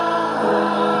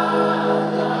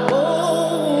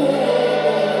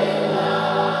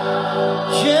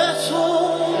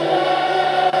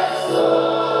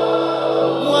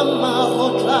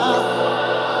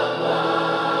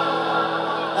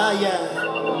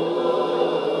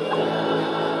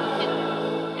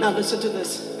Now listen to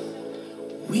this.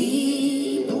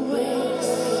 We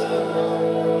praise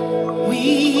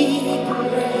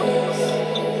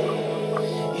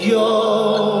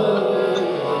your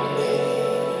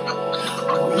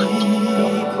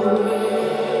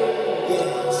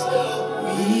yes,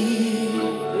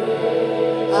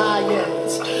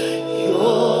 yes,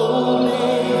 your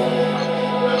name.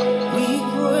 We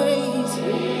praise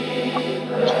your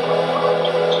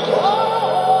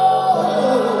name.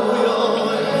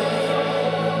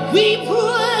 We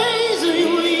praise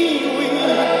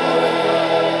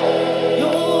your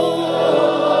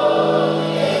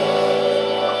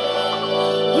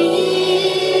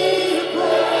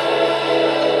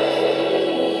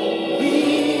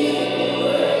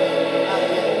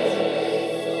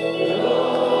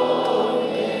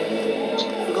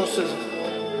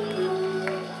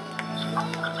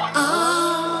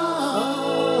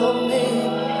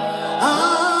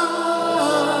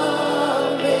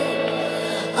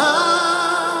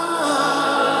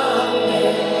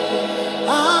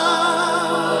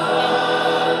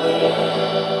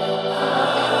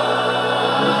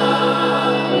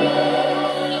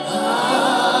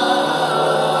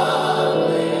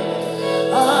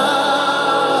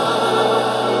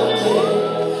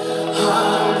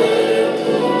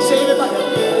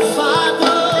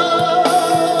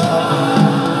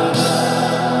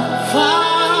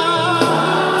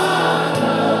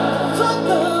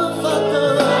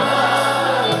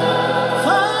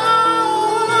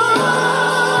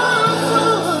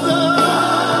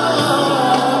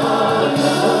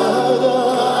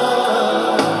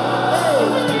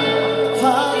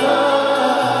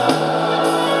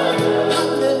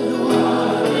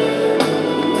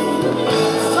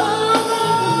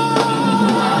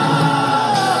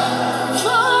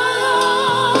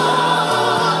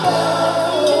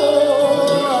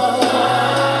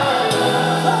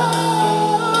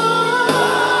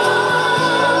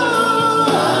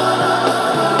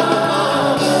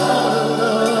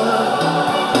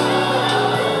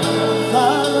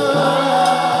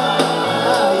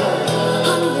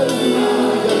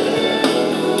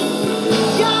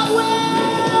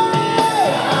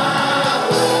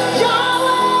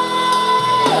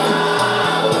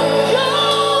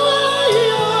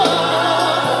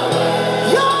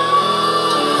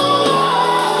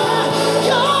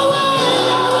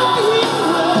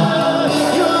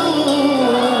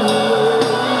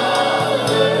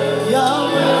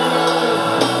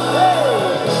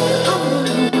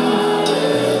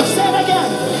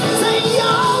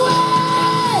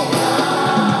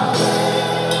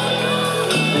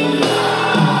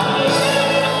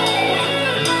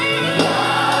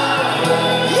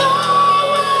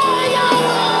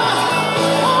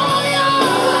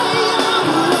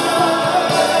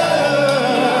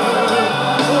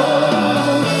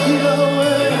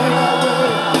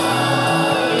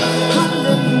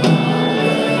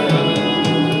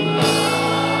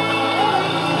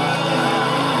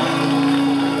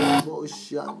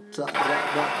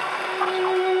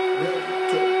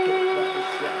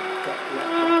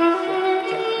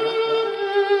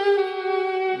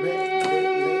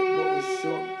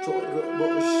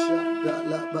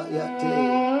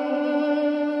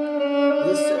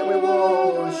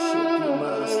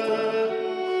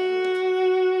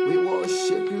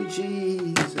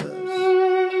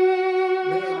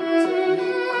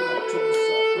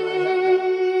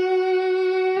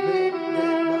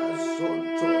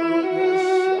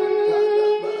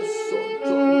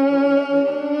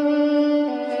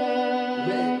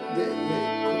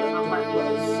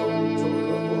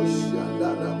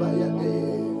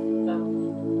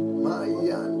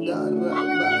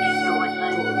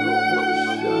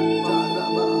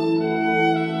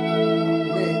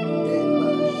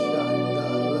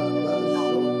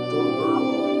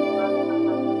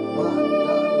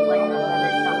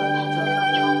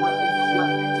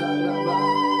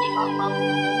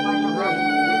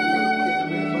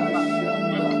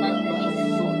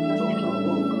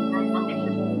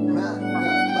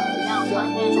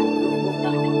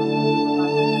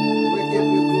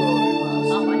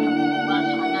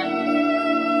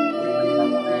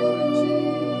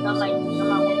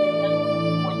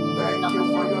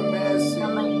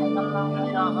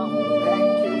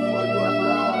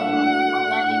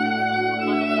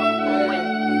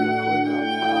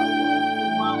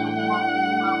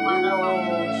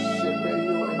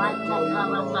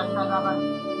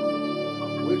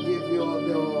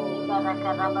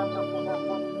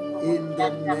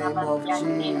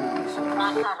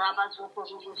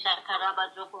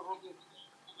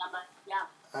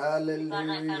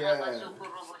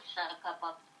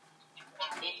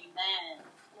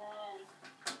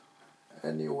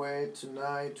Anyway,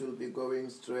 tonight we'll be going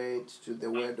straight to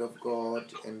the Word of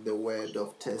God and the Word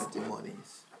of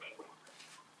Testimonies.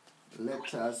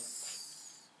 Let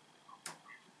us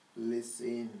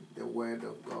listen the Word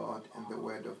of God and the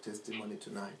Word of Testimony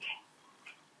tonight.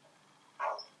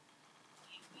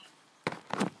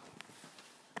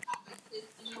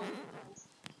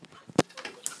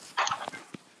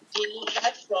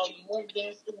 Delivered from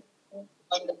moving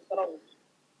on the throne.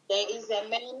 There is a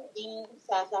man in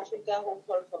South Africa who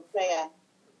called for prayer.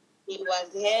 He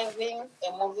was having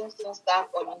a moving stuck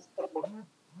on his throat.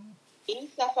 He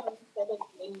suffered started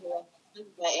when he was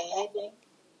hit by a headache.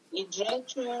 He drank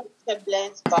 2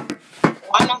 tablets, but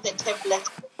one of the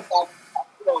tablets got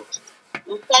throat.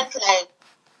 He felt like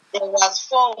there was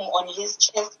foam on his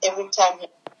chest every time he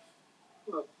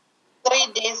threw.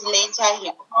 3 days later,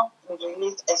 he coughed and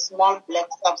released a small black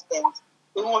substance.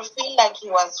 He would feel like he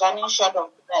was running short of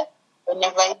breath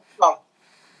whenever he talked.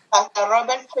 Pastor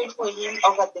Robert prayed for him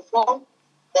over the phone.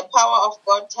 The power of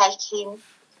God touched him,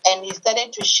 and he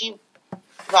started to shiver.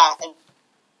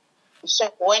 So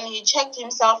when he checked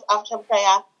himself after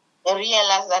prayer, he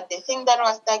realized that the thing that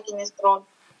was stuck in his throat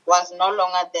was no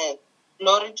longer there.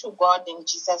 Glory to God in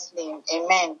Jesus' name.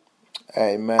 Amen.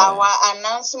 Amen. Our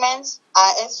announcements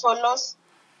are as follows.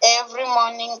 Every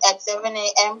morning at 7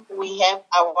 a.m., we have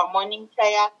our morning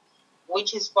prayer,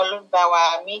 which is followed by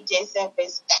our midday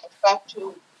service at 5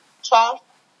 to 12.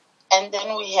 And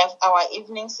then we have our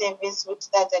evening service, which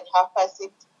starts at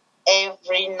 6:30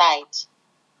 every night.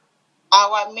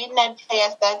 Our midnight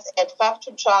prayer starts at 5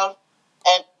 to 12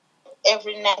 and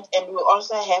every night. And we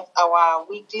also have our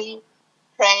weekly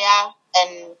prayer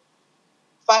and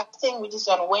fasting, which is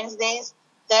on Wednesdays,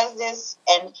 Thursdays,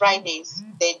 and Fridays.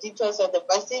 The details of the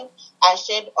fasting are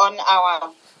shared on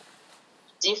our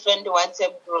different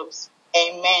WhatsApp groups.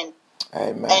 Amen.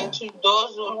 Amen. And to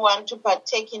those who want to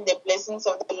partake in the blessings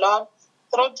of the Lord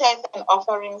through tithes and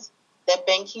offerings, the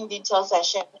banking details are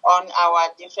shared on our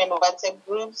different WhatsApp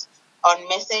groups, on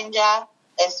Messenger,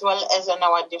 as well as on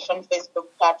our different Facebook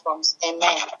platforms.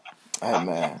 Amen.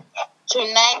 Amen.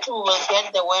 Tonight we will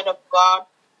get the word of God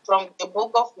from the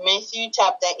book of Matthew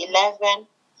chapter 11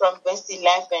 from verse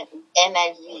 11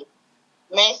 NIV.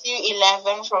 Matthew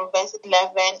 11 from verse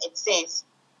 11 it says,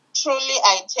 "Truly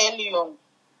I tell you,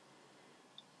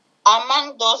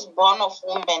 among those born of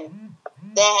women,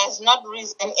 there has not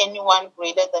risen anyone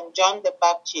greater than John the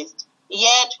Baptist.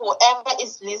 Yet whoever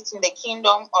is least in the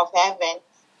kingdom of heaven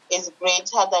is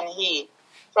greater than he.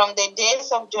 From the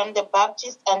days of John the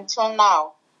Baptist until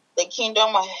now, the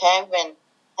kingdom of heaven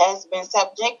has been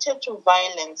subjected to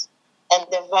violence, and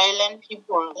the violent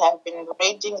people have been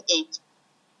raiding it.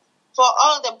 For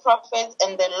all the prophets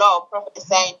and the law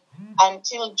prophesied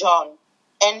until John.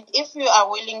 And if you are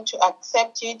willing to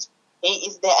accept it, he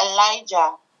is the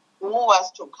Elijah who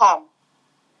was to come.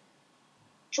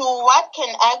 To what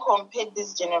can I compare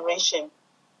this generation?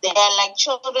 They are like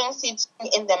children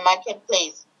sitting in the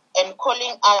marketplace and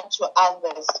calling out to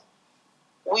others.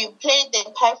 We played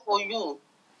the pipe for you,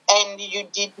 and you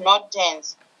did not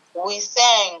dance. We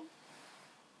sang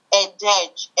a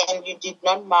dirge, and you did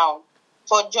not mount.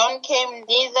 For John came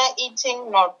neither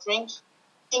eating nor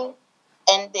drinking,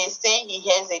 and they say he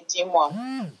has a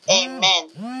demon."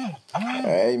 Amen.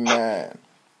 Amen.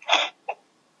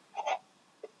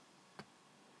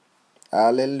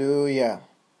 Hallelujah.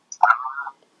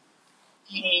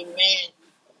 Amen.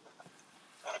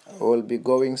 We'll be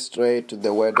going straight to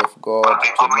the Word of God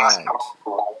tonight.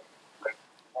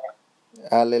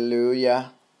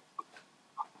 Hallelujah.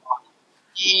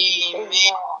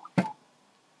 Amen.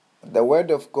 The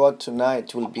Word of God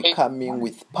tonight will be coming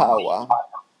with power.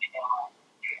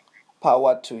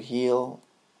 Power to heal,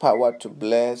 power to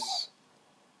bless,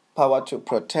 power to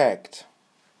protect,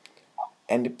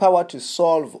 and power to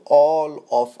solve all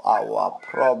of our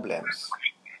problems.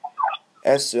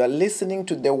 As you are listening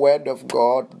to the Word of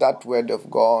God, that Word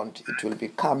of God, it will be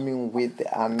coming with the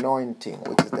anointing,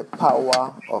 which is the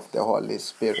power of the Holy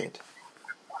Spirit.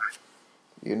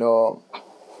 You know,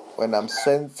 when I'm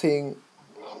sensing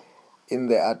in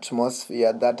the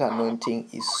atmosphere, that anointing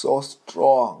is so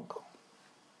strong.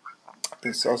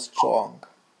 It's so strong.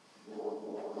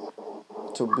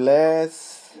 To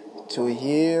bless, to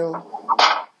heal,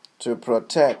 to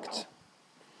protect.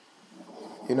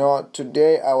 You know,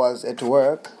 today I was at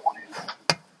work.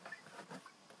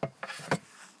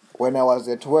 When I was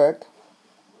at work,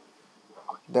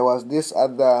 there was this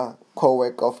other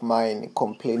co-worker of mine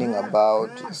complaining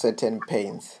about certain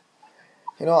pains.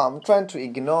 You know, I'm trying to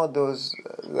ignore those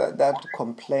that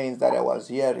complaints that I was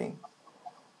hearing.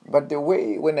 But the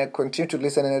way when I continue to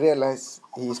listen and I realize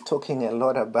he's talking a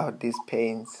lot about these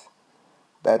pains,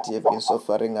 that you've been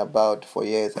suffering about for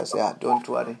years. I say, don't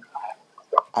worry.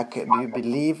 Do you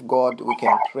believe God? We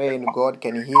can pray and God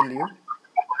can heal you.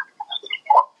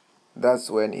 That's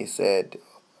when he said,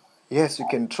 yes, you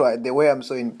can try. The way I'm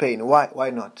so in pain,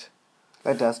 why not?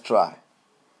 Let us try.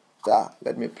 So,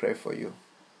 let me pray for you.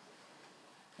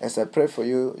 As I pray for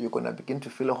you, you're going to begin to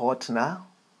feel hot now.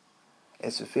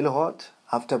 As you feel hot,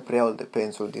 after prayer, all the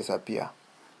pains will disappear.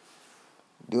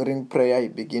 During prayer, you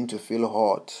begin to feel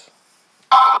hot.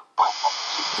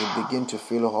 You begin to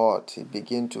feel hot. You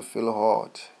begin to feel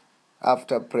hot.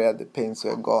 After prayer, the pains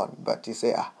were gone. But he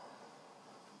said,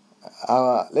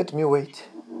 let me wait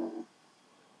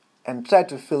and try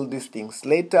to feel these things.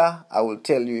 Later, I will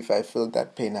tell you if I feel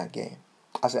that pain again.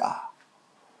 I said,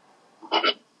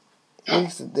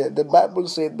 The Bible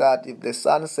said that if the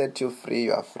Son set you free,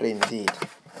 you are free indeed.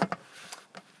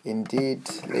 Indeed,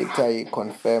 later he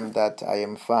confirmed that I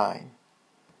am fine.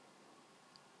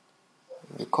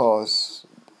 Because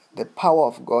the power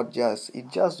of God just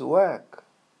works.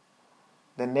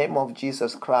 The name of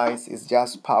Jesus Christ is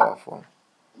just powerful.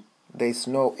 There is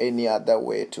no any other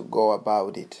way to go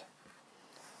about it.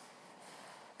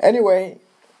 Anyway,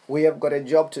 we have got a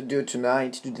job to do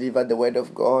tonight to deliver the word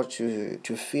of God, to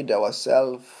feed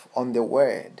ourselves on the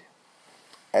word.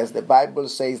 As the Bible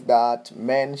says that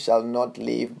men shall not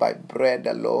live by bread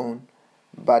alone,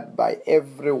 but by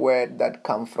every word that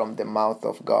comes from the mouth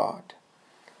of God.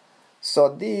 So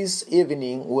this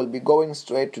evening we'll be going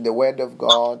straight to the word of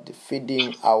God,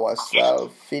 feeding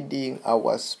ourselves, feeding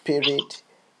our spirit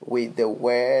with the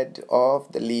word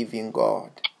of the living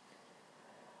God.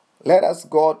 Let us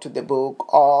go to the book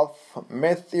of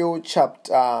Matthew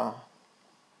chapter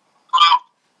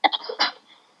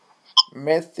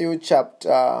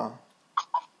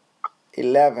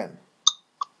 11.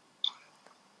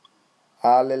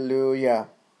 Hallelujah.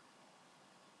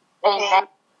 Amen.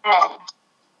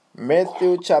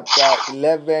 Matthew chapter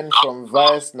 11 from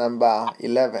verse number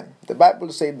 11. The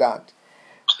Bible says that,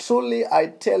 truly I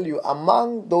tell you,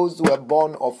 among those who were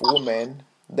born of women,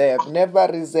 there have never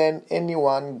risen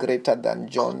anyone greater than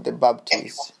John the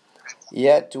Baptist.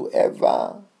 Yet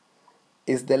whoever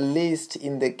is the least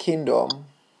in the kingdom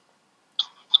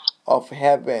of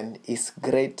heaven is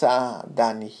greater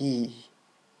than he.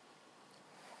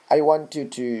 I want you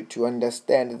to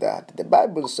understand that. The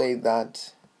Bible says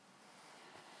that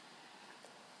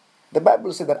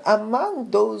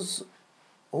among those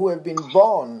who have been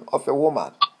born of a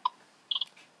woman,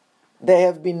 there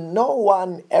have been no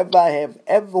one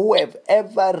who have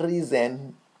ever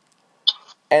risen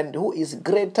and who is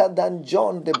greater than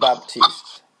John the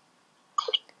Baptist.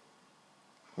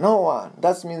 No one.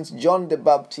 That means John the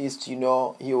Baptist, he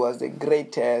was the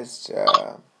greatest.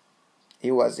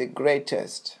 He was the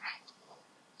greatest.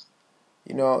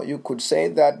 You could say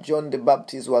that John the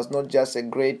Baptist was not just a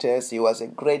greatest, he was a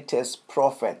greatest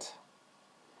prophet.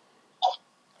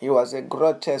 He was a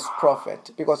greatest prophet.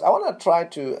 Because I want to try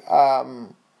to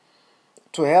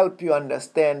help you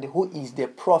understand who is the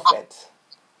prophet.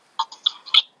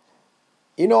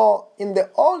 In the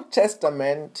Old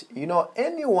Testament,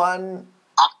 anyone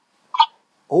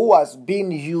who was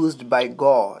being used by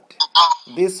God,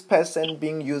 this person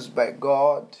being used by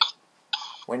God,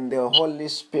 when the Holy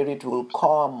Spirit will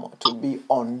come to be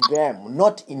on them,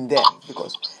 not in them,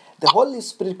 because the Holy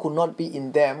Spirit could not be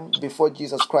in them before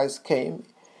Jesus Christ came.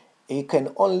 He can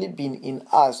only be in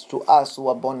us, to us who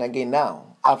are born again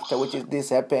now, after which this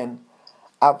happened,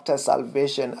 after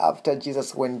salvation,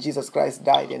 when Jesus Christ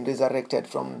died and resurrected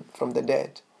from the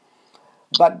dead.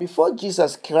 But before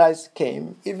Jesus Christ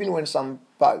came, even when some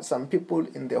people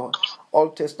in the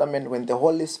Old Testament, when the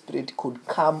Holy Spirit could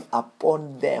come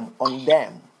upon them,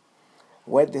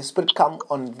 where the Spirit come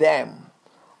on them,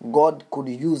 God could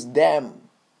use them.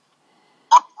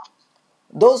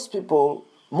 Those people,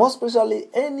 most especially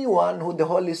anyone who the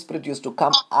Holy Spirit used to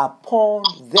come upon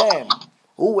them,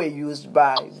 who were used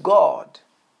by God.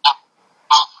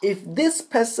 If this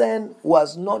person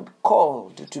was not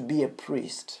called to be a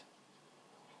priest,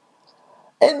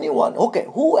 anyone,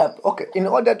 in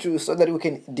order so that we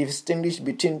can distinguish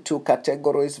between two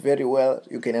categories very well,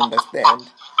 you can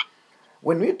understand.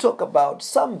 When we talk about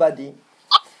somebody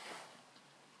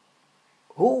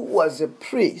who was a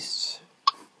priest,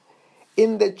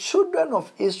 in the children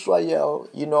of Israel,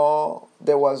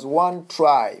 there was one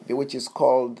tribe which is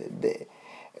called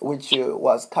which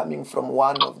was coming from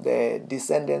one of the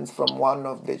descendants from one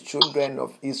of the children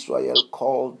of Israel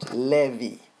called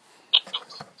Levi,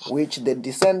 which the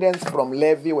descendants from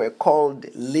Levi were called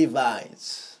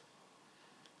Levites.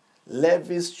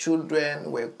 Levi's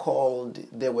children were called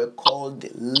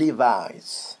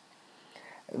Levites.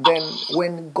 Then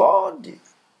when God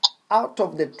out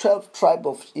of the 12 tribes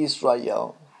of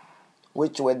Israel,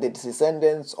 which were the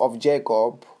descendants of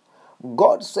Jacob,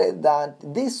 God said that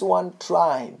this one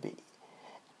tribe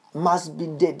must be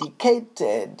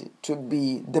dedicated to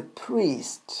be the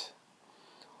priest,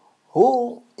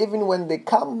 who, even when they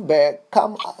come back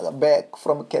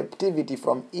from captivity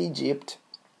from Egypt,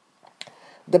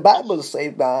 the Bible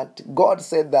says that God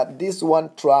said that this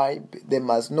one tribe, they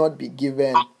must not be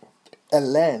given a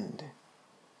land.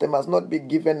 They must not be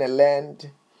given a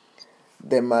land.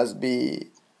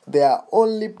 Their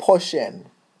only portion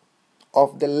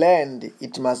of the land,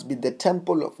 it must be the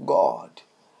temple of God.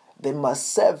 They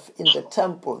must serve in the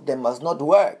temple. They must not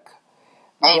work.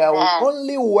 Their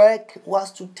only work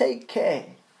was to take care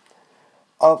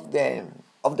of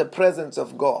the presence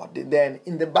of God. Then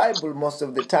in the Bible, most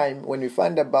of the time, when we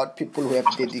find about people who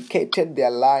have dedicated their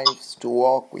lives to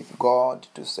walk with God,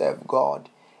 to serve God,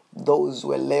 those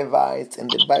were Levites,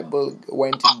 and the Bible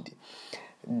went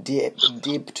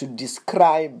deep to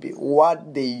describe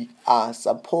what they are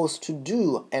supposed to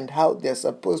do and how they're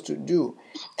supposed to do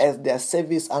as their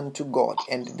service unto God,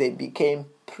 and they became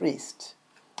priests,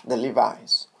 the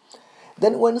Levites.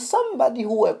 Then when somebody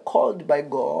who were called by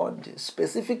God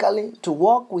specifically to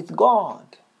walk with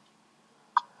God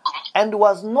and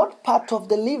was not part of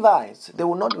the Levites, they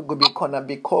will not gonna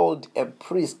be called a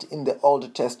priest in the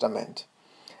Old Testament.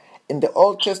 In the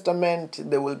Old Testament,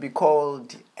 they will be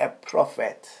called a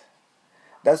prophet.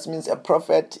 That means a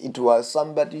prophet, it was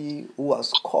somebody who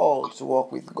was called to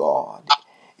walk with God.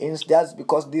 That's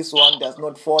because this one does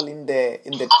not fall in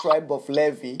the tribe of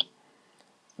Levi,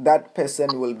 that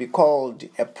person will be called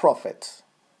a prophet.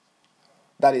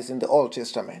 That is in the Old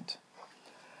Testament.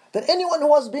 That anyone who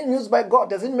was being used by God,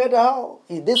 doesn't matter how,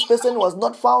 this person was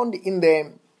not found in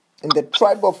the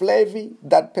tribe of Levi,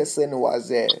 that person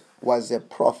was a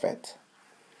prophet.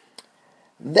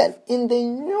 Then in the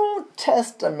New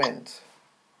Testament,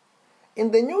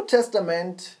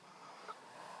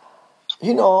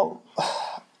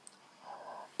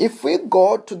 if we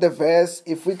go to the verse,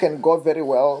 if we can go very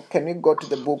well, can we go to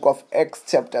the book of Acts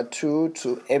chapter 2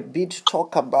 to a bit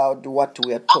talk about what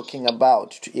we are talking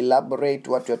about, to elaborate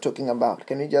what we are talking about?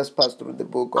 Can we just pass through the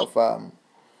book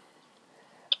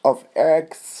of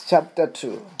Acts chapter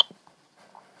 2?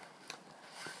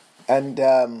 And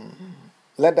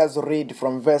let us read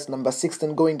from verse number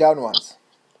 16 going downwards.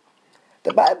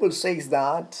 The Bible says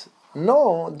that,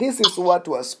 no, this is what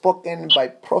was spoken by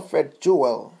prophet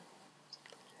Joel,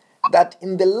 that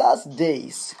in the last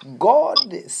days,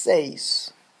 God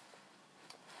says,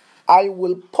 I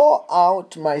will pour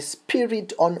out my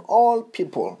spirit on all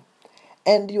people,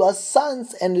 and your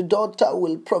sons and daughters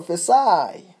will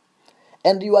prophesy,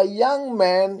 and your young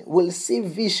men will see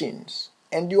visions,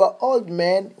 and your old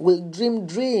men will dream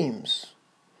dreams.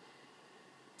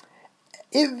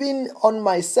 Even on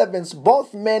my servants,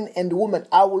 both men and women,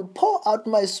 I will pour out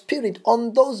my spirit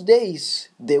on those days.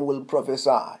 They will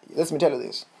prophesy. Let me tell you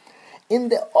this. In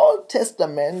the Old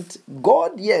Testament,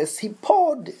 God, yes, He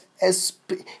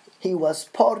was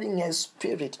pouring His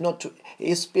spirit, not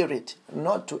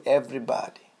to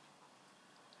everybody.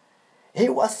 He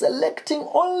was selecting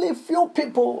only few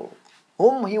people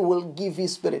whom He will give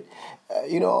His spirit.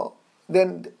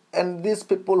 And these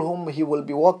people whom He will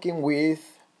be working with,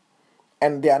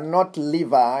 and they are not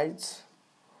Levites,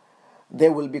 they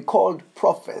will be called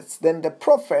prophets. Then the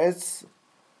prophets,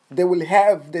 they will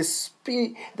have the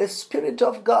Spirit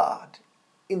of God.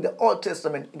 In the Old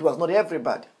Testament, it was not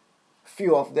everybody.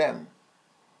 Few of them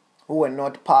who were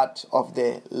not part of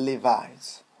the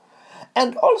Levites.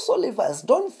 And also Levites,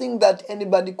 don't think that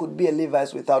anybody could be a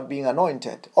Levite without being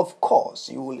anointed. Of course,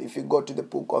 if you go to the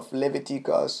book of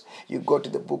Leviticus, you go to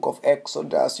the book of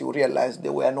Exodus, you realize they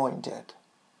were anointed.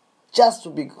 Just to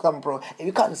become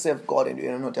you can't serve God and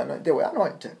you're not anointed. They were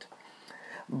anointed.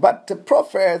 But the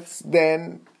prophets,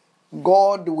 then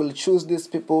God will choose these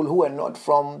people who are not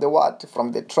from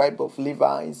the tribe of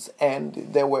Levites, and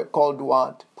they were called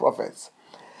what? Prophets.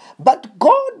 But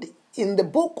God, in the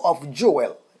book of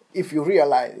Joel, if you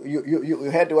realize, you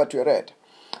heard what you read.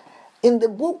 In the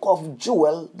book of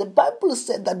Joel, the Bible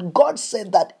said that God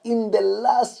said that in the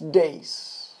last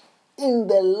days,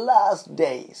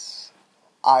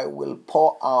 I will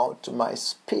pour out my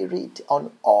spirit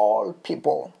on all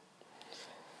people.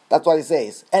 That's what it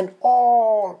says. And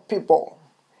all people.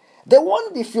 There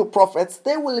won't be few prophets.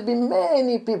 There will be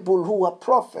many people who are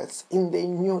prophets in the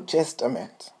New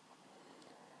Testament.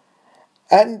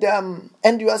 And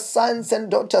your sons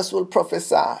and daughters will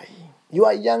prophesy.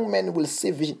 Your young men will see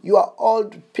vision. Your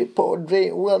old people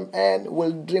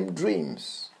will dream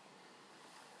dreams.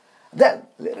 Then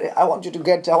I want you to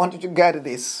get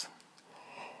this.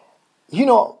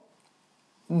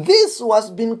 This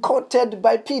was being quoted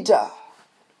by Peter.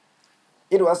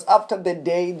 It was after the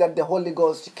day that the Holy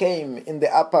Ghost came in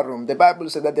the upper room. The Bible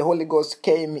said that the Holy Ghost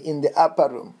came in the upper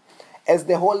room. As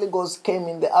the Holy Ghost came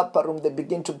in the upper room, they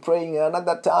began to pray in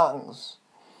another tongues.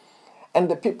 And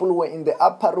the people who were in the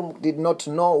upper room did not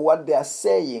know what they are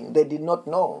saying. They did not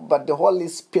know. But the Holy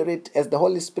Spirit, as the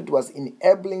Holy Spirit was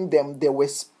enabling them, they were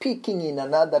speaking in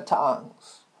another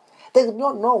tongues. They did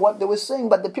not know what they were saying,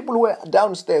 but the people who were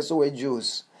downstairs, who were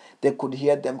Jews, they could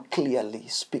hear them clearly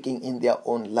speaking in their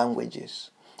own languages,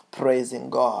 praising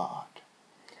God.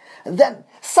 And then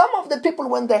some of the people,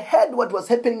 when they heard what was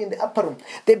happening in the upper room,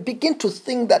 they begin to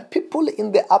think that people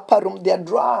in the upper room, they are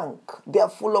drunk, they are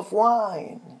full of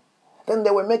wine. Then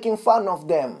they were making fun of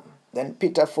them. Then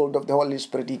Peter, full of the Holy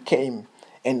Spirit, he came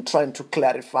and trying to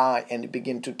clarify and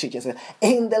begin to teach and say,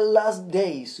 in the last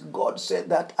days, God said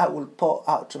that I will pour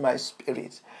out my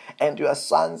Spirit and your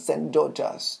sons and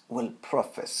daughters will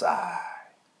prophesy.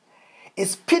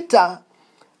 Is Peter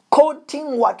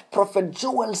quoting what Prophet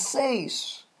Joel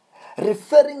says,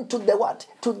 referring to the what?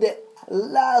 To the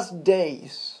last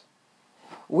days.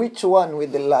 Which one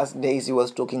with the last days he was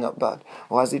talking about?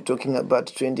 Was he talking about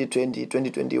 2020,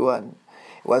 2021?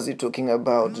 Was he talking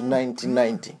about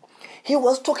 1990? He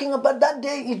was talking about that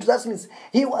day. It just means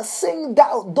he was saying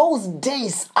that those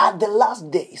days are the last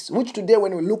days, which today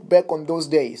when we look back on those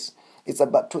days, it's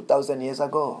about 2,000 years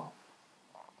ago.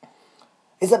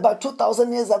 It's about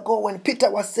 2,000 years ago when Peter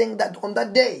was saying that on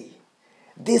that day,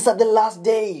 these are the last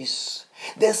days.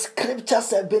 The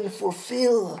scriptures have been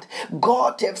fulfilled.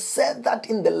 God has said that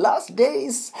in the last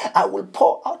days, I will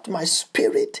pour out my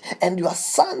Spirit and your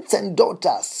sons and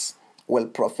daughters will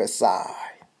prophesy.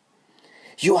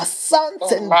 Your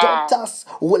sons and daughters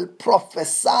will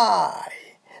prophesy.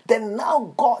 Then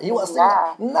now God, he was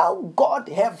saying, now God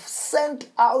have sent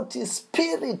out his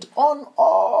Spirit on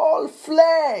all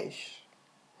flesh.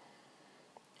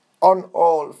 On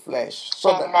all flesh. So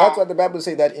that's what the Bible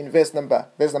says that in verse number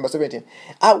 17.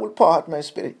 I will pour out my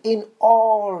Spirit in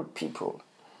all people.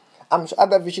 I'm sure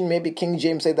other vision, maybe King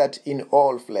James said that in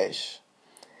all flesh.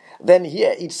 Then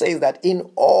here it says that in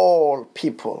all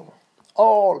people.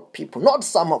 All people, not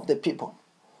some of the people.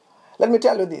 Let me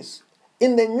tell you this.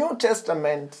 In the New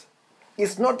Testament,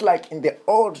 it's not like in the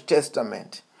Old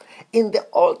Testament. In the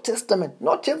Old Testament,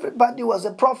 not everybody was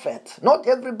a prophet. Not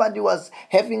everybody was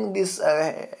having this.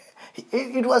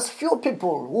 It was few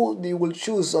people who they will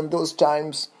choose on those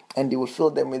times, and he will fill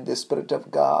them with the Spirit of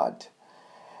God.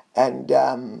 And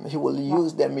he will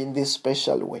use them in this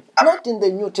special way. Not in the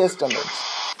New Testament.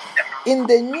 In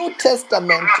the New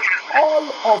Testament,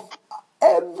 all of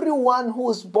everyone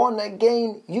who is born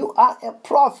again, you are a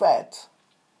prophet.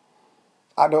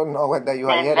 I don't know whether you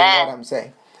are hearing what I'm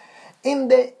saying. In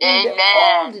the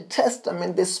Old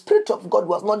Testament, the Spirit of God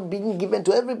was not being given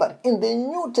to everybody. In the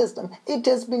New Testament, it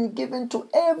has been given to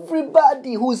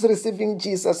everybody who is receiving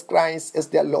Jesus Christ as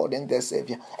their Lord and their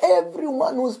Savior.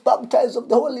 Everyone who is baptized of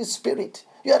the Holy Spirit,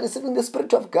 you are receiving the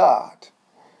Spirit of God.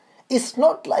 It's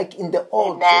not like in the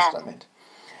Old Testament.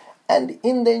 And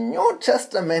in the New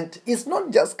Testament, it's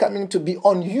not just coming to be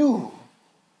on you.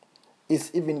 It's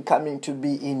even coming to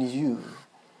be in you.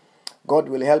 God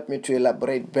will help me to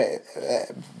elaborate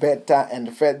better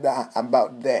and further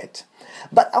about that.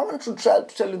 But I want to try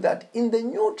to tell you that in the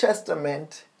New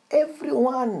Testament,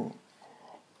 everyone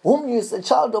whom is a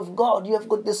child of God, you have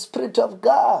got the Spirit of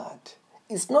God.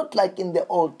 It's not like in the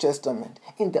Old Testament.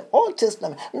 In the Old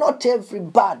Testament, not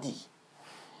everybody,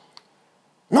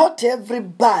 but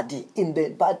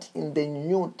in the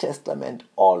New Testament,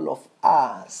 all of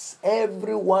us,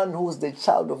 everyone who's the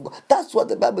child of God. That's what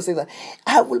the Bible says, that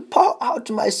I will pour out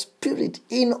my Spirit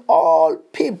in all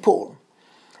people,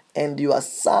 and your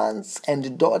sons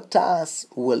and daughters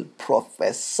will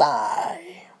prophesy.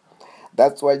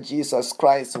 That's why Jesus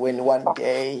Christ, when one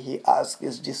day he asked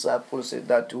his disciples, said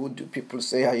that, who do people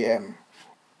say I am?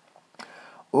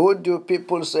 Who do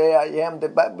people say I am? The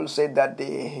Bible said that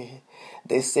they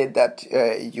said that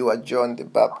you are John the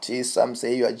Baptist. Some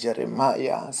say you are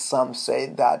Jeremiah. Some say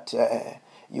that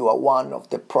you are one of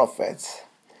the prophets.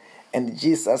 And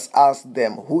Jesus asked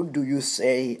them, who do you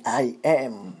say I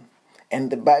am? And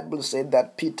the Bible said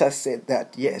that Peter said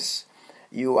that, yes,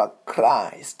 you are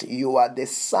Christ. You are the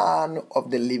Son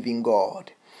of the living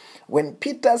God. When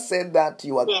Peter said that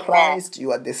you are Christ,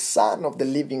 you are the Son of the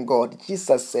living God,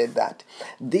 Jesus said that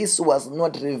this was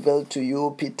not revealed to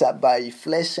you, Peter, by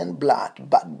flesh and blood,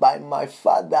 but by my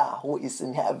Father who is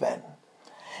in heaven.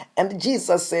 And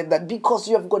Jesus said that because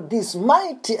you have got this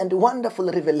mighty and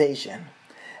wonderful revelation,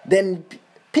 then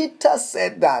Peter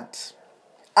said that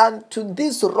And to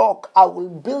this rock I will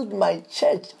build my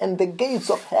church, and the gates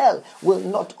of hell will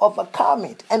not overcome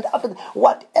it. And after that,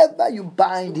 whatever you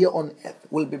bind here on earth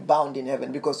will be bound in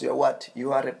heaven, because you are what?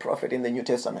 You are a prophet in the New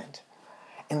Testament.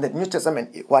 In the New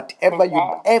Testament,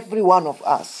 every one of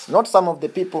us, not some of the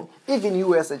people, even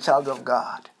you as a child of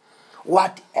God,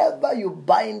 whatever you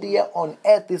bind here on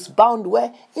earth is bound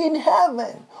where? In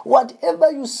heaven.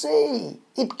 Whatever you say,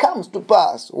 it comes to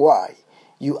pass. Why?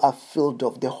 You are filled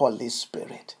of the Holy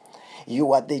Spirit.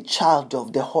 You are the child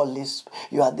of the Holy Spirit.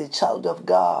 You are the child of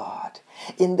God.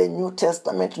 In the New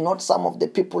Testament, not some of the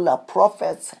people are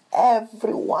prophets.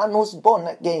 Everyone who's born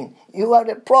again, you are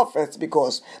a prophet,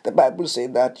 because the Bible says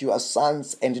that your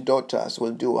sons and daughters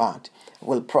will do what?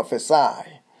 Will prophesy.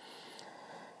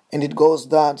 And it goes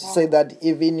that, say that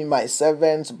even in my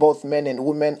servants, both men and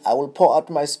women, I will pour out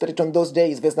my spirit on those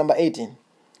days. Verse number 18.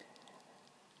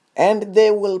 And they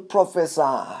will prophesy.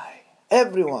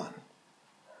 Everyone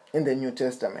in the New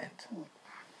Testament.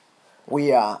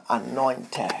 We are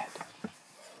anointed.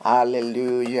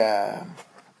 Hallelujah.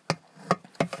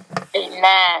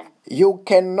 Amen. You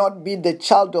cannot be the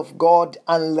child of God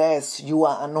unless you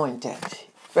are anointed.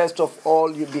 First of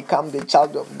all, you become the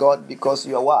child of God because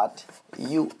you are what?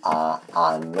 You are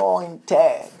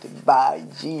anointed by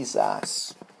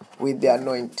Jesus with the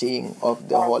anointing of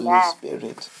the Holy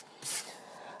Spirit.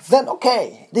 Then,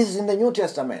 okay, this is in the New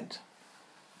Testament.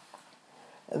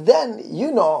 Then,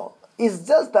 it's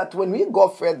just that when we go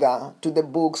further to the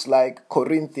books like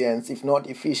Corinthians, if not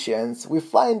Ephesians, we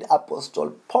find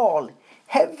Apostle Paul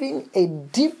having a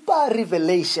deeper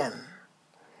revelation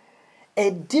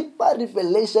in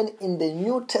the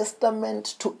New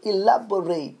Testament to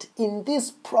elaborate in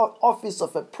this office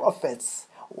of a prophet.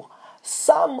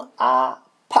 Some are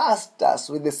pastors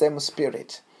with the same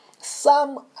spirit.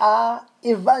 Some are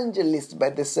evangelists by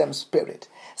the same spirit.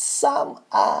 Some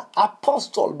are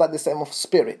apostles by the same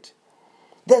spirit.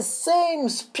 The same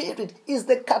spirit is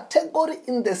the category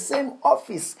in the same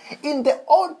office. In the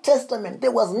Old Testament,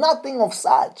 there was nothing of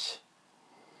such.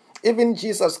 Even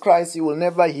Jesus Christ, you will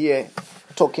never hear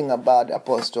talking about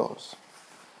apostles.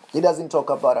 He doesn't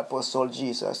talk about apostle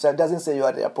Jesus. He doesn't say you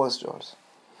are the apostles.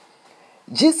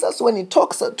 Jesus, when he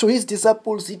talks to his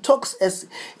disciples, he talks as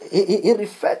he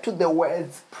referred to the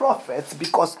words prophets,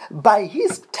 because by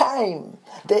his time,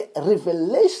 the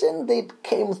revelation that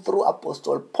came through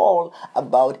Apostle Paul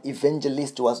about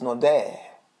evangelists was not there.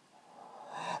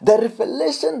 The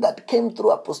revelation that came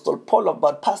through Apostle Paul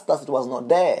about pastors was not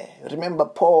there. Remember,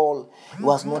 Paul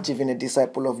was not even a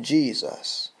disciple of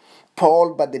Jesus.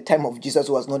 Paul, by the time of Jesus,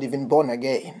 was not even born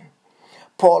again.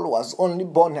 Paul was only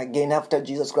born again after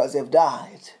Jesus Christ had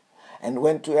died and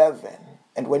went to heaven.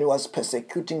 And when he was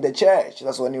persecuting the church,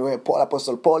 that's when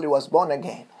Apostle Paul, he was born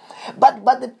again. But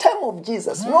by the time of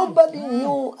Jesus, nobody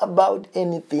knew about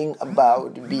anything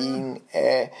about being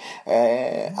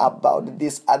about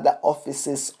these other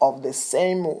offices of the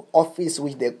same office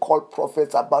which they call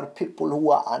prophets, about people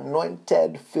who are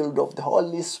anointed, filled of the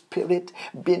Holy Spirit,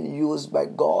 being used by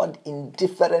God in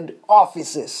different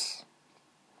offices.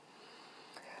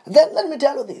 Then let me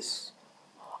tell you this.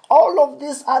 All of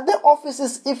these other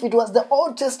offices, if it was the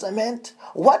Old Testament,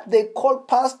 what they call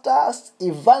pastors,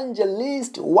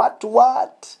 evangelists,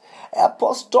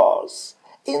 apostles,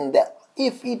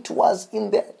 if it was in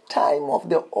the time of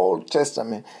the Old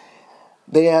Testament,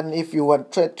 then if you were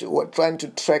trying to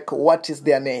track what is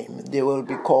their name, they will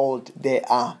be called, they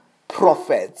are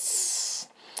prophets.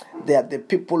 They are the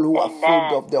people who are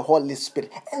filled of the Holy Spirit.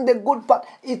 And the good part,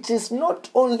 it is not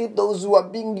only those who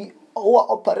are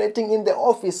operating in the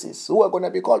offices who are going to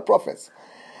be called prophets.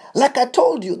 Like I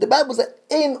told you, the Bible says,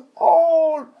 in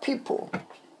all people.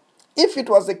 If it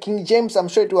was the King James, I'm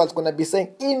sure it was going to be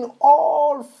saying, in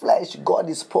all flesh, God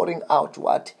is pouring out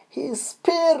what? His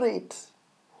Spirit.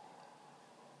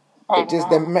 It is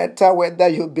the matter whether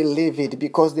you believe it,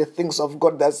 because the things of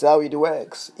God, that's how it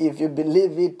works. If you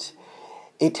believe it,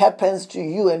 it happens to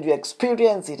you and you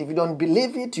experience it. If you don't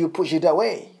believe it, you push it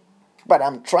away. But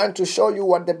I'm trying to show you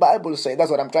what the Bible says. That's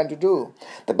what I'm trying to do.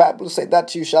 The Bible says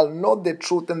that you shall know the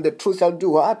truth, and the truth shall do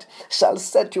what? Shall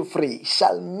set you free,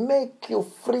 shall make you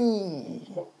free.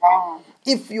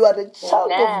 If you are a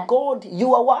child of God,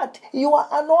 you are what? You are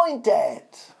anointed.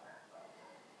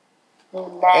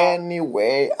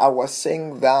 Anyway, I was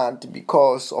saying that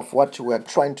because of what we are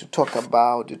trying to talk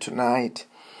about tonight.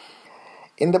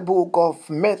 In the book of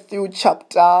Matthew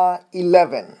chapter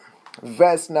 11,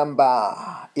 verse number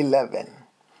 11.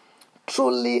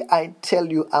 Truly I tell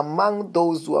you, among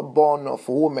those who are born of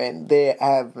women, there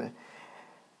have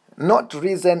not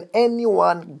risen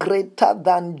anyone greater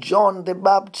than John the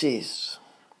Baptist.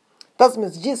 That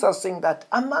means Jesus saying that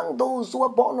among those who were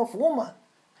born of woman,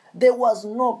 there was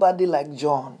nobody like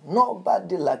John.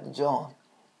 Nobody like John.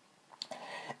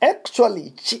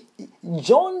 Actually,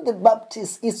 John the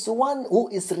Baptist is one who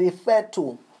is referred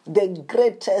to the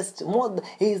greatest.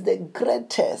 He is the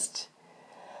greatest.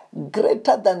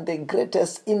 Greater than the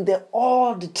greatest in the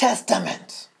Old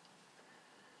Testament.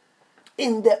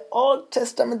 In the Old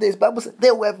Testament, the Bible says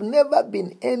there have never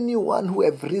been anyone who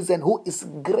have risen who is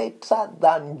greater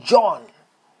than John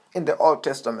in the Old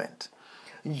Testament.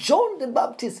 John the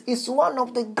Baptist is one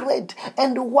of the great.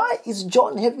 And why is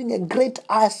John having a great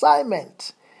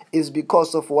assignment? Is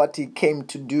because of what he came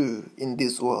to do in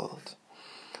this world,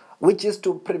 which is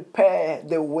to prepare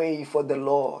the way for the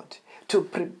Lord, to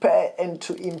prepare and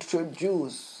to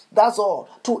introduce. That's all.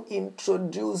 To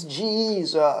introduce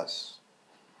Jesus.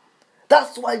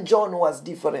 That's why John was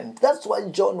different. That's why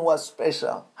John was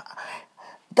special.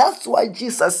 That's why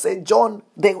Jesus said, John,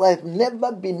 there have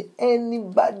never been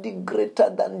anybody greater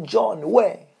than John.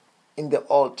 Where? In the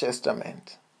Old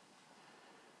Testament.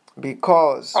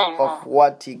 Because of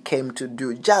what he came to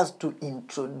do, just to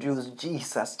introduce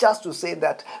Jesus, just to say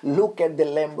that, look at the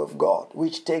Lamb of God,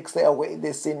 which takes away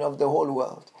the sin of the whole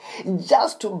world,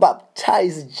 just to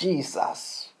baptize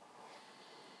Jesus.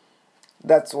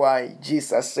 That's why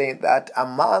Jesus said that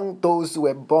among those who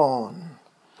were born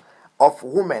of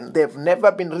women, there have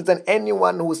never been risen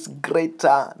anyone who is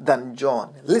greater than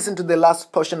John. Listen to the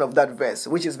last portion of that verse,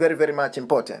 which is very, very much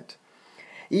important.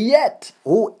 Yet,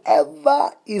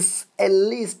 whoever is a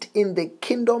least in the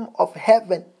kingdom of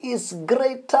heaven is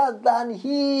greater than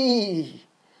he.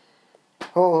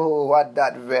 Oh, what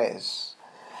that verse.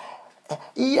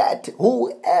 Yet,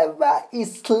 whoever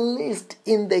is least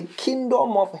in the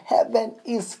kingdom of heaven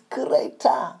is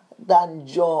greater than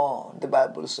John. The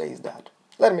Bible says that.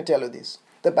 Let me tell you this.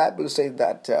 The Bible says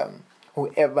that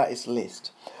whoever is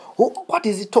least. What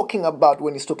is he talking about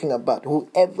when he's talking about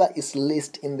whoever is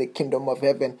least in the kingdom of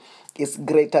heaven is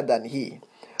greater than he?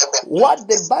 What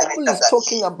the Bible is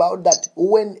talking about, that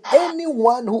when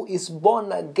anyone who is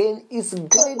born again is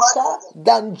greater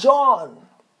than John.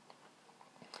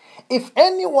 If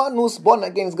anyone who's born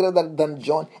again is greater than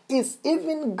John, is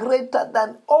even greater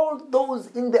than all those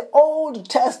in the Old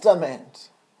Testament.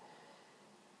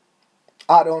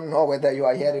 I don't know whether you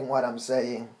are hearing what I'm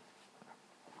saying.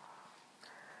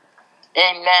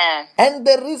 Amen. And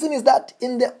the reason is that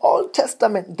in the Old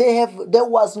Testament, there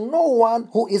was no one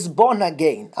who is born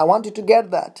again. I want you to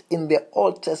get that. In the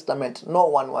Old Testament, no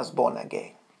one was born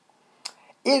again.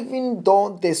 Even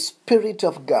though the Spirit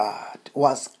of God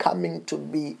was coming to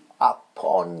be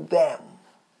upon them,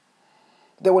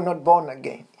 they were not born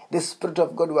again. The Spirit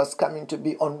of God was coming to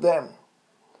be on them.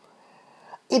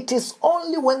 It is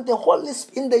only when the Holy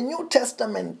Spirit, in the New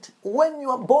Testament, when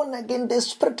you are born again, the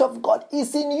Spirit of God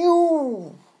is in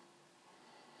you.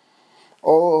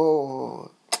 Oh,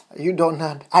 you don't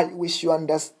know. I wish you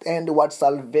understand what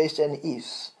salvation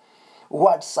is.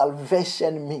 What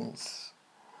salvation means.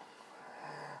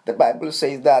 The Bible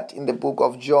says that in the book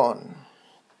of John.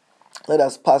 Let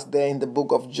us pass there in the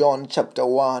book of John, chapter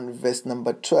 1, verse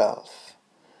number 12.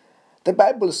 The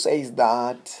Bible says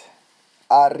that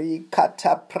Ari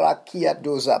kata prakia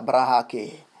doza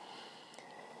brahake.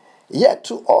 Yet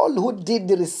to all who did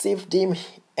receive him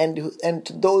and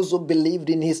to those who believed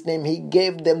in his name, he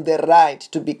gave them the right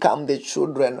to become the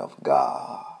children of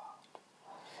God.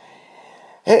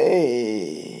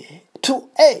 The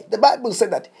Bible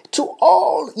said that to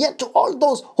all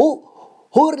those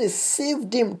who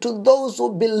received him, to those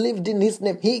who believed in his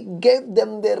name, he gave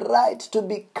them the right to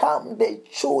become the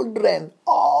children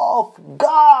of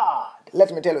God.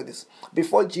 Let me tell you this.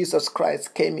 Before Jesus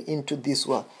Christ came into this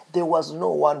world, there was no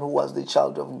one who was the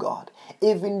child of God.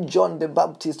 Even John the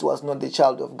Baptist was not the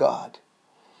child of God.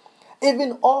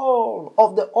 Even all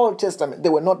of the Old Testament, they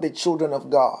were not the children of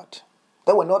God.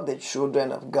 They were not the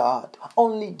children of God.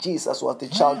 Only Jesus was the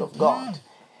child of God.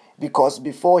 Because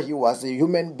before he was a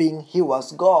human being, he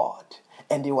was God.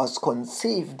 And he was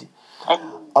conceived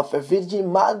of a virgin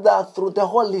mother through the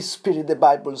Holy Spirit, the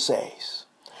Bible says.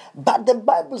 But the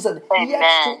Bible said,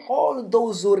 yet to all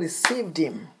those who received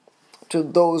him, to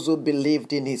those who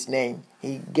believed in his name,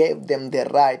 he gave them the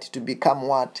right to become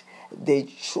what? The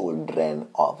children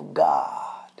of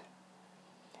God.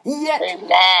 Yet,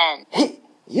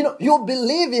 you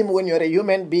believe him when you're a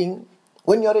human being.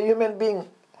 When you're a human being,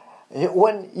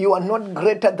 when you are not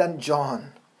greater than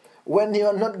John, when you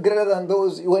are not greater than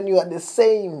those, when you are the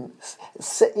same,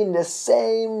 in the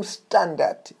same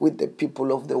standard with the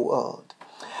people of the world.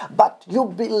 But you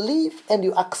believe and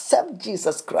you accept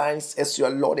Jesus Christ as your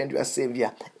Lord and your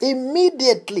Savior.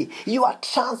 Immediately, you are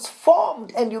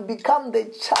transformed and you become the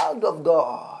child of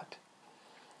God.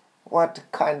 What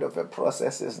kind of a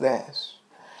process is this?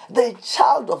 The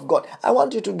child of God. I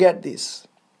want you to get this.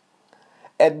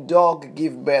 A dog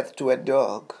gives birth to a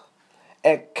dog.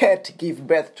 A cat gives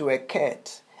birth to a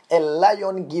cat. A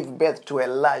lion gives birth to a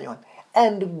lion.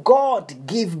 And God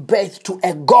gives birth to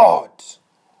a God.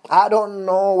 I don't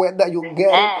know whether you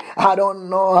get it. I don't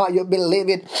know how you believe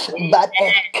it. But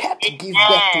a cat gives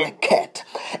birth to a cat.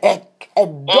 A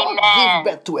dog gives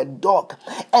birth to a dog.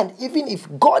 And even if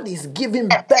God is giving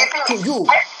birth to you,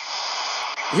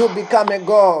 you become a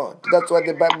God. That's what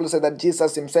the Bible says, that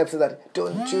Jesus himself said that,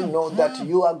 don't you know that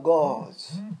you are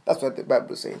gods? That's what the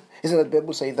Bible says. He said that the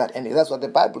Bible says that, and that's what the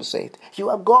Bible says. You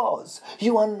are gods.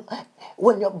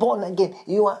 When you're born again,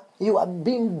 you are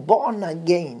being born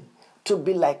again to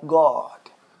be like God.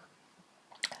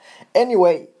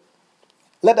 Anyway,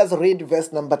 let us read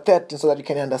verse number 13 so that you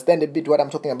can understand a bit what I'm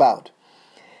talking about.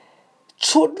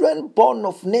 Children born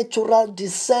of natural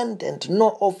descent,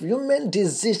 nor of human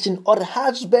decision or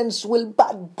husbands will,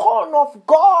 but born of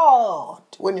God.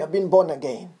 When you have been born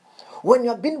again. When you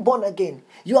have been born again,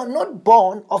 you are not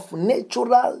born of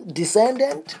natural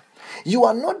descendant. You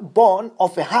are not born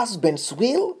of a husband's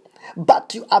will,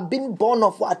 but you are being born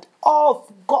of what?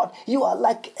 Of God. You are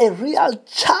like a real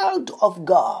child of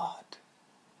God.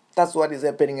 That's what is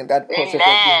happening in that process of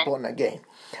being born again.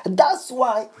 That's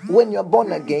why when you're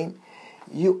born again,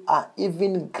 you are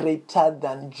even greater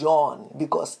than John,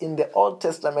 because in the Old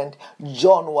Testament,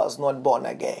 John was not born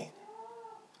again.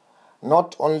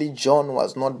 Not only John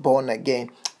was not born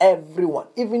again, everyone,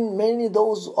 even many of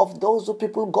those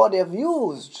people God have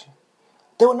used,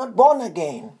 they were not born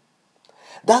again.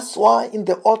 That's why in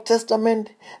the Old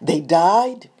Testament, they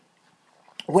died.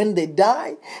 When they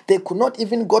die, they could not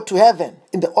even go to heaven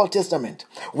in the Old Testament.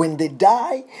 When they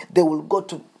die, they will go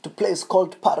to a place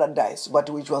called paradise, but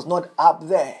which was not up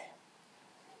there.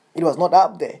 It was not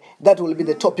up there. That will be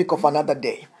the topic of another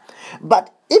day.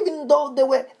 But even though they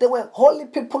were holy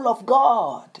people of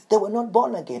God, they were not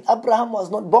born again. Abraham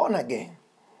was not born again.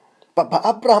 Papa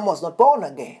Abraham was not born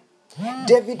again.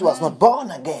 David was not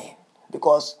born again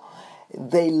because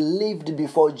they lived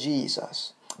before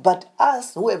Jesus. But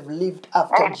us who have lived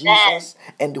after Jesus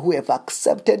and who have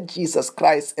accepted Jesus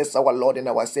Christ as our Lord and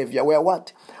our Savior, we are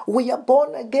what? We are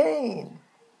born again.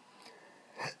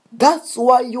 That's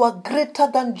why you are greater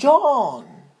than John.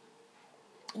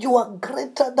 You are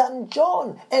greater than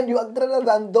John. And you are greater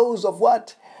than those of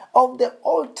what? Of the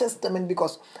Old Testament.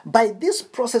 Because by this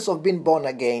process of being born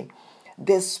again,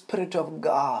 the Spirit of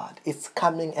God is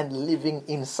coming and living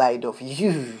inside of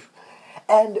you.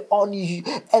 And on you,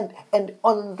 and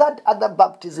on that other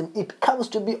baptism, it comes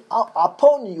to be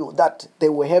upon you that they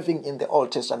were having in the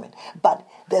Old Testament. But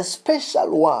the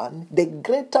special one, the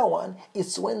greater one,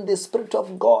 is when the Spirit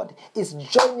of God is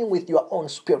joining with your own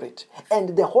spirit,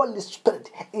 and the Holy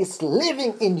Spirit is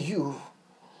living in you.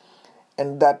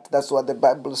 And that's what the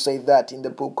Bible says that in the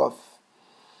book of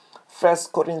 1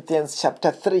 Corinthians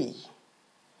chapter 3.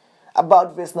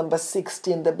 About verse number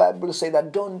 16, the Bible says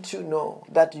that, don't you know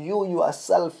that you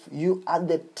yourself, you are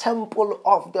the temple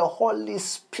of the Holy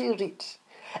Spirit,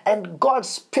 and God's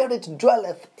Spirit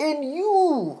dwelleth in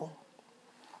you.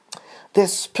 The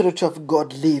Spirit of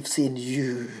God lives in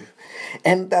you.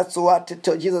 And that's what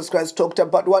Jesus Christ talked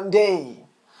about one day.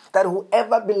 That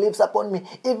whoever believes upon me,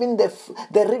 even the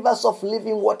rivers of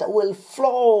living water will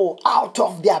flow out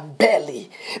of their belly,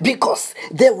 because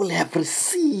they will have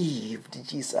received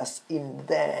Jesus in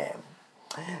them.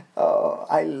 Oh,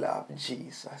 I love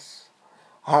Jesus.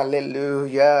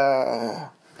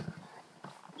 Hallelujah.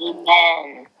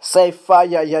 Amen. Say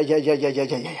fire, yeah.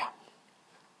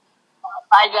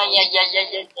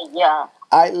 Yeah.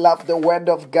 I love the word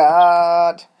of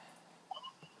God.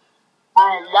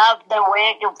 I love the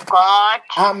word of God.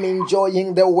 I'm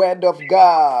enjoying the word of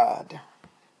God.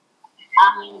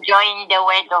 I'm enjoying the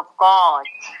word of God.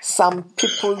 Some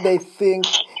people, they think,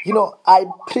 I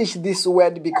preach this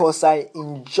word because I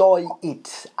enjoy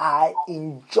it. I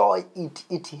enjoy it.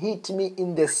 It hit me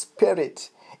in the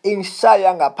spirit. In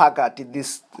Shayanga Pagati,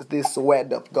 this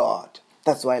word of God.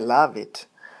 That's why I love it.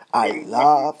 I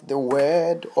love the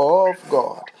word of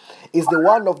God. It's the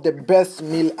one of the best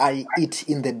meal I eat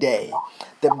in the day.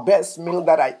 The best meal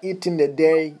that I eat in the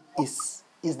day is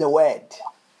the word.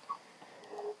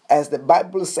 As the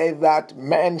Bible says that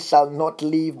man shall not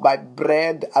live by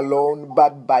bread alone,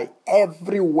 but by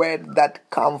every word that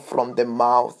comes from the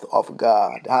mouth of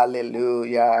God.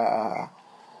 Hallelujah.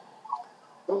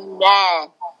 Amen.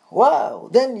 Wow.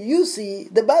 Then you see,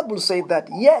 the Bible says that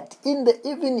yet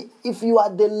even if you are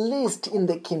the least in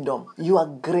the kingdom, you are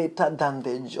greater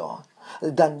than John.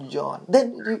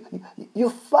 Then you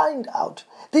find out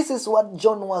this is what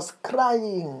John was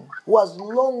crying, was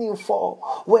longing for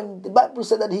when the Bible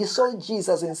said that he saw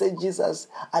Jesus and said, Jesus,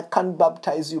 I can't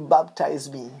baptize you, baptize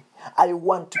me. I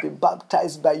want to be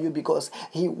baptized by you, because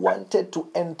he wanted to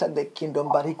enter the kingdom,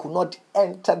 but he could not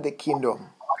enter the kingdom.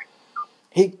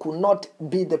 He could not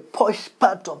be the posh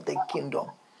part of the kingdom.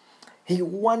 He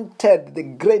wanted the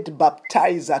great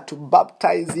baptizer to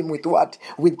baptize him with what?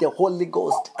 With the Holy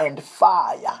Ghost and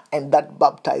fire. And that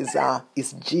baptizer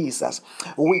is Jesus,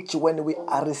 which when we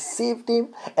received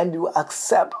him and we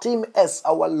accept him as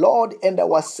our Lord and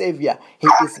our Savior, he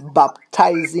is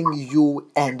baptizing you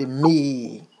and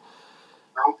me.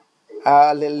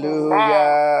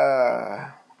 Hallelujah.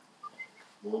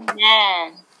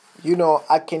 Amen. You know,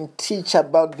 I can teach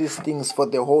about these things for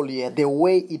the whole year. The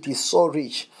way it is so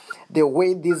rich, the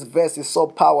way this verse is so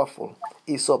powerful,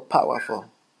 is so powerful.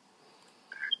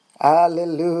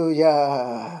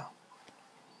 Hallelujah.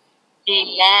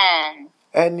 Amen.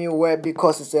 Anyway,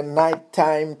 because it's a night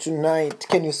time tonight,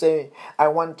 can you say, I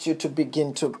want you to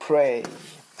begin to pray.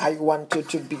 I want you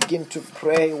to begin to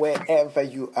pray wherever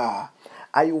you are.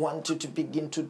 I want you to begin to